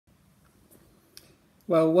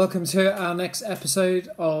Well, welcome to our next episode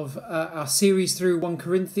of our series through 1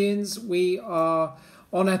 Corinthians. We are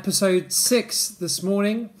on episode 6 this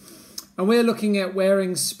morning, and we're looking at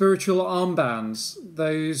wearing spiritual armbands,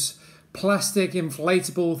 those plastic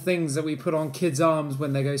inflatable things that we put on kids' arms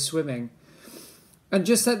when they go swimming. And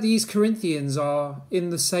just that these Corinthians are in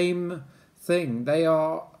the same thing. They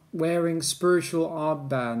are wearing spiritual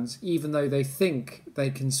armbands even though they think they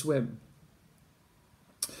can swim.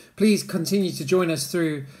 Please continue to join us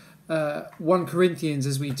through 1 Corinthians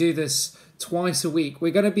as we do this twice a week.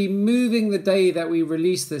 We're going to be moving the day that we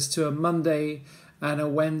release this to a Monday and a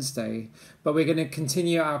Wednesday, but we're going to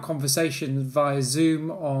continue our conversation via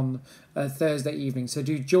Zoom on Thursday evening. So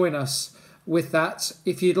do join us with that.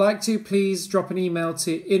 If you'd like to, please drop an email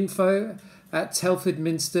to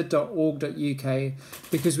info@telfordminster.org.uk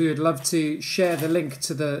because we would love to share the link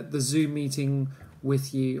to the Zoom meeting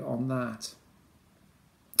with you on that.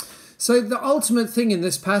 So the ultimate thing in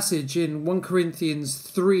this passage in 1 Corinthians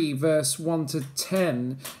 3 verse 1 to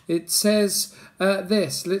 10, it says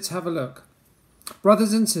this. Let's have a look.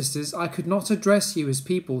 Brothers and sisters, I could not address you as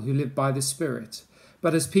people who live by the Spirit,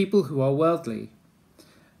 but as people who are worldly,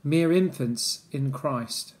 mere infants in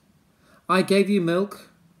Christ. I gave you milk,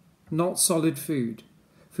 not solid food,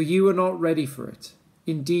 for you are not ready for it.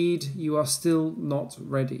 Indeed, you are still not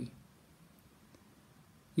ready.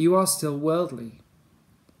 You are still worldly.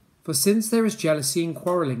 For since there is jealousy and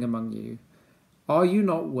quarrelling among you, are you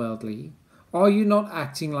not worldly? Are you not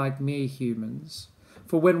acting like mere humans?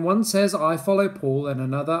 For when one says, I follow Paul, and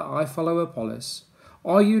another, I follow Apollos,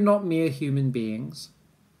 are you not mere human beings?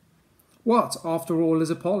 What, after all,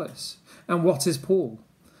 is Apollos? And what is Paul?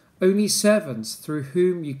 Only servants through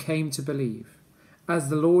whom you came to believe, as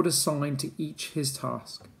the Lord assigned to each his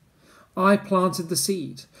task. I planted the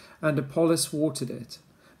seed, and Apollos watered it,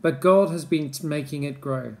 but God has been making it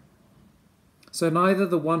grow. So neither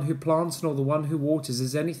the one who plants nor the one who waters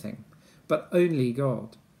is anything, but only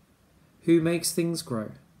God, who makes things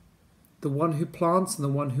grow. The one who plants and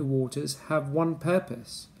the one who waters have one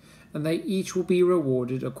purpose, and they each will be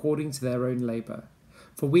rewarded according to their own labour.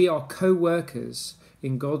 For we are co-workers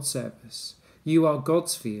in God's service. You are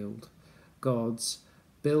God's field, God's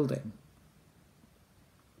building.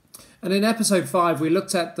 And in episode 5, we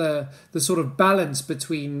looked at the sort of balance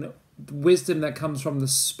between wisdom that comes from the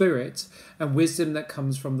Spirit and wisdom that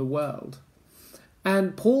comes from the world.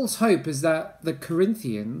 And Paul's hope is that the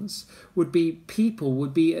Corinthians would be people,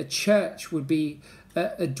 would be a church, would be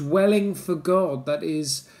a dwelling for God that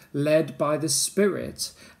is led by the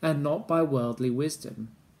Spirit and not by worldly wisdom.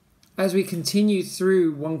 As we continue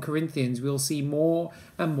through 1 Corinthians, we'll see more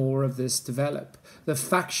and more of this develop. The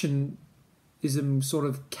factionism sort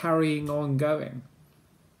of carrying on going.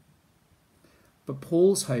 But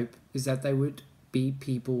Paul's hope is that they would be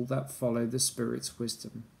people that follow the Spirit's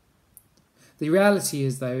wisdom. The reality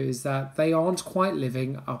is, though, is that they aren't quite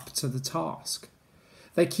living up to the task.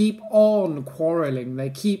 They keep on quarrelling. They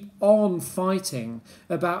keep on fighting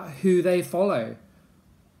about who they follow.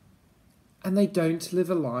 And they don't live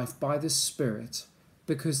a life by the Spirit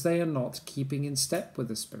because they are not keeping in step with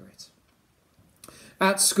the Spirit.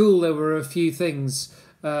 At school, there were a few things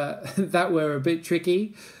that were a bit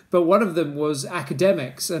tricky, but one of them was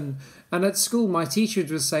academics. And at school, my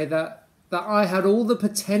teachers would say that I had all the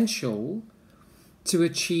potential to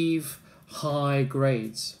achieve high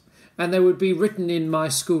grades. And they would be written in my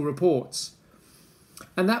school reports.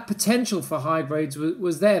 And that potential for high grades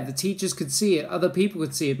was there. The teachers could see it. Other people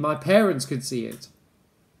could see it. My parents could see it.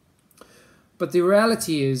 But the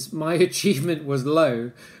reality is my achievement was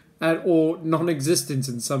low or non-existent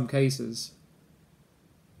in some cases.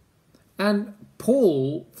 And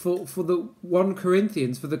Paul, for the 1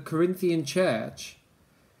 Corinthians, for the Corinthian church,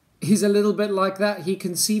 is a little bit like that. He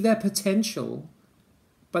can see their potential,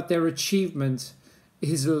 but their achievement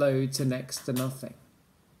is low to next to nothing.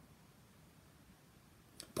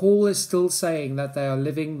 Paul is still saying that they are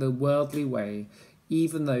living the worldly way,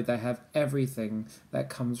 even though they have everything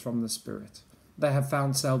that comes from the Spirit. They have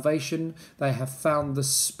found salvation. They have found the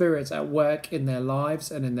Spirit at work in their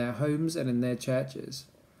lives and in their homes and in their churches.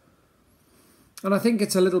 And I think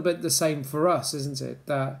it's a little bit the same for us, isn't it?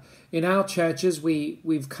 That in our churches,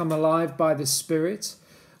 we've come alive by the Spirit,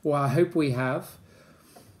 or I hope we have,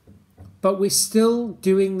 but we're still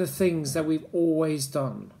doing the things that we've always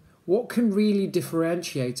done. What can really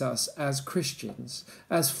differentiate us as Christians,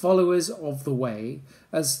 as followers of the way,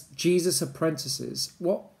 as Jesus' apprentices?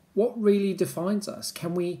 What really defines us?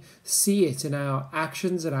 Can we see it in our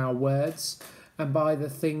actions and our words and by the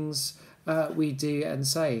things we do and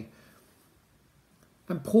say?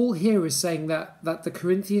 And Paul here is saying that the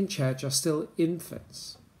Corinthian church are still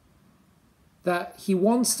infants. that he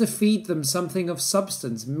wants to feed them something of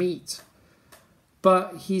substance, meat,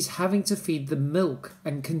 but he's having to feed them milk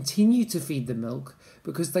and continue to feed the milk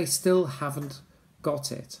because they still haven't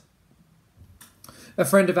got it. A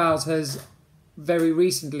friend of ours has very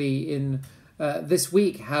recently in this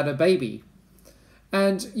week had a baby,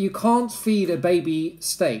 and you can't feed a baby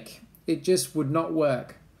steak. It just would not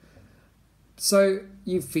work. So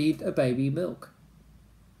you feed a baby milk.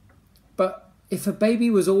 But if a baby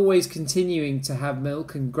was always continuing to have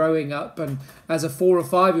milk and growing up and as a 4 or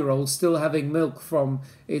 5-year-old still having milk from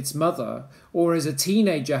its mother, or as a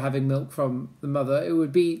teenager having milk from the mother, it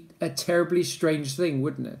would be a terribly strange thing,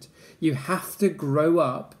 wouldn't it? You have to grow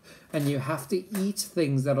up and you have to eat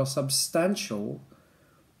things that are substantial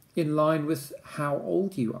in line with how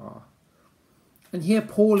old you are. And here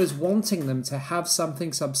Paul is wanting them to have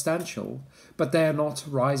something substantial, but they are not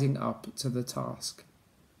rising up to the task.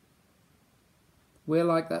 We're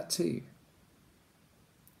like that too.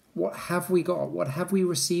 What have we got? What have we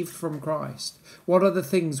received from Christ? What are the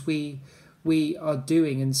things we are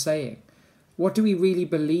doing and saying? What do we really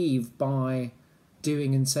believe by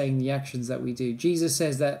doing and saying the actions that we do? Jesus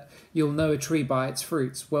says that you'll know a tree by its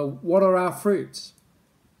fruits. Well, what are our fruits?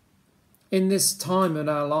 In this time in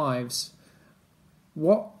our lives,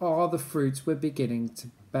 what are the fruits we're beginning to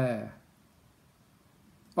bear?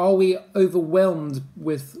 Are we overwhelmed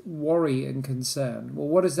with worry and concern? Well,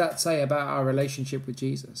 what does that say about our relationship with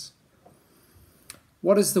Jesus?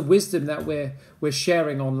 What is the wisdom that we're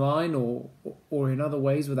sharing online or in other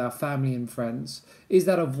ways with our family and friends? Is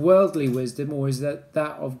that of worldly wisdom or is that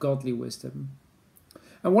of godly wisdom?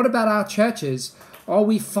 And what about our churches? Are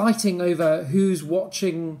we fighting over who's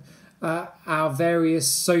watching our various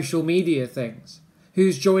social media things?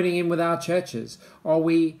 Who's joining in with our churches? Are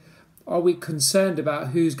we concerned about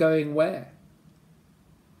who's going where?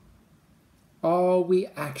 Are we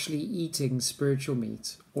actually eating spiritual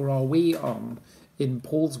meat, or are we on, in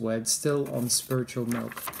Paul's words, still on spiritual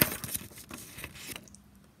milk?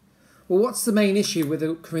 Well, what's the main issue with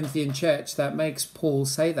the Corinthian church that makes Paul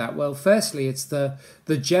say that? Well, firstly, it's the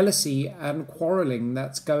jealousy and quarrelling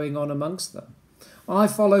that's going on amongst them. I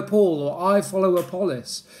follow Paul or I follow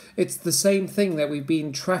Apollos. It's the same thing that we've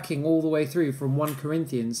been tracking all the way through from 1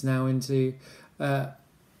 Corinthians now into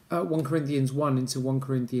 1 Corinthians 1 into 1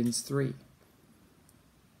 Corinthians 3.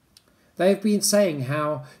 They've been saying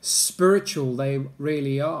how spiritual they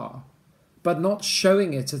really are, but not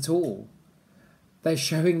showing it at all. They're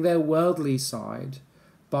showing their worldly side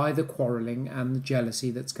by the quarrelling and the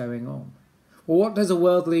jealousy that's going on. Well, what does a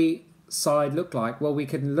worldly side look like? Well, we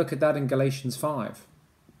can look at that in Galatians 5.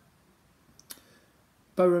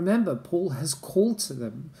 But remember, Paul has called to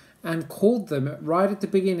them and called them right at the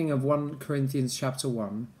beginning of 1 Corinthians chapter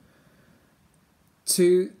 1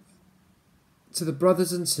 to the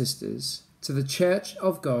brothers and sisters, to the church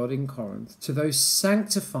of God in Corinth, to those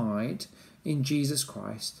sanctified in Jesus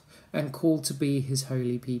Christ and called to be his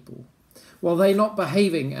holy people. Well, they're not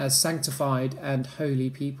behaving as sanctified and holy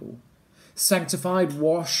people. Sanctified,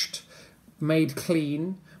 washed, made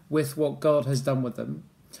clean with what God has done with them,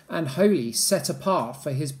 and holy, set apart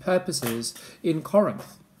for his purposes in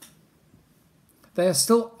Corinth. They are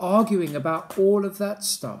still arguing about all of that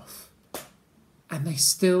stuff, and they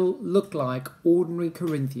still look like ordinary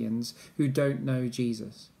Corinthians who don't know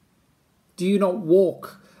Jesus. Do you not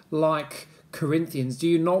walk like Corinthians? Do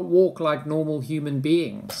you not walk like normal human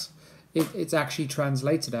beings? It's actually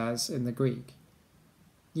translated as in the Greek.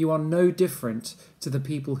 You are no different to the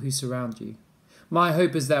people who surround you. My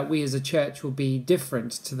hope is that we as a church will be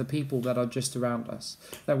different to the people that are just around us.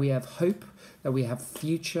 That we have hope, that we have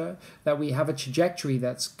future, that we have a trajectory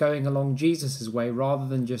that's going along Jesus' way rather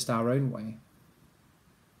than just our own way.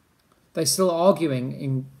 They're still arguing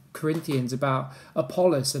in Corinthians about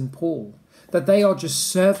Apollos and Paul, that they are just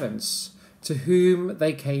servants to whom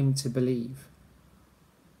they came to believe.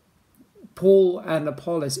 Paul and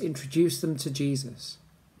Apollos introduced them to Jesus.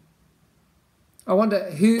 I wonder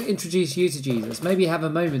who introduced you to Jesus. Maybe have a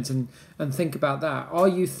moment and think about that. Are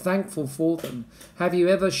you thankful for them? Have you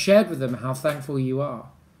ever shared with them how thankful you are?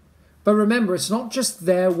 But remember, it's not just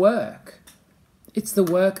their work. It's the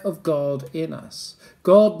work of God in us.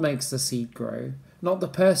 God makes the seed grow, not the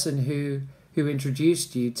person who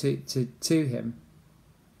introduced you to him.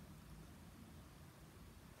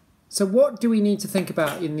 So what do we need to think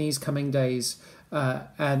about in these coming days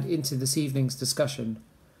and into this evening's discussion?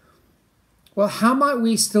 Well, how might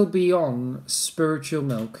we still be on spiritual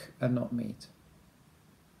milk and not meat?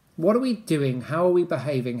 What are we doing? How are we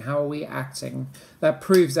behaving? How are we acting? That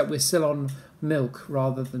proves that we're still on milk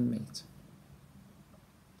rather than meat.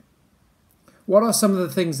 What are some of the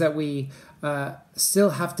things that we still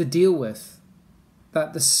have to deal with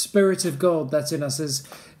that the Spirit of God that's in us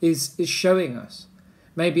is showing us.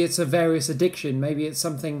 Maybe it's a various addiction. Maybe it's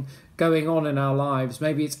something going on in our lives.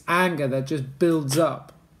 Maybe it's anger that just builds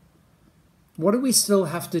up. What do we still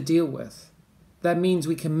have to deal with? That means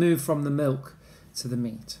we can move from the milk to the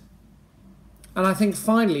meat. And I think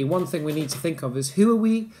finally, one thing we need to think of is who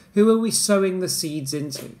are we sowing the seeds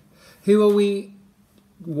into? Who are we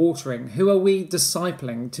watering? Who are we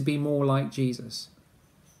discipling to be more like Jesus?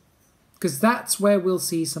 Because that's where we'll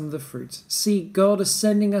see some of the fruit. See, God is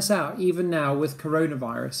sending us out, even now with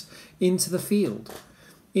coronavirus, into the field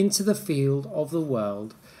of the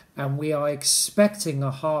world, and we are expecting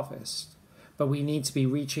a harvest, but we need to be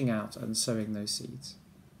reaching out and sowing those seeds.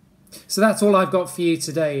 So that's all I've got for you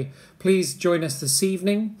today. Please join us this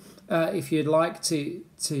evening if you'd like to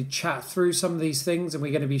chat through some of these things, and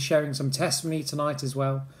we're going to be sharing some testimony tonight as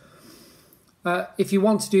well. If you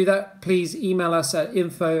want to do that, please email us at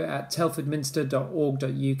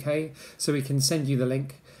info@telfordminster.org.uk so we can send you the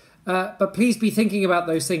link. But please be thinking about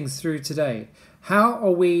those things through today. How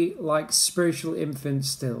are we like spiritual infants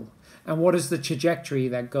still? And what is the trajectory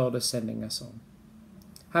that God is sending us on?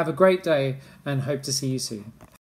 Have a great day and hope to see you soon.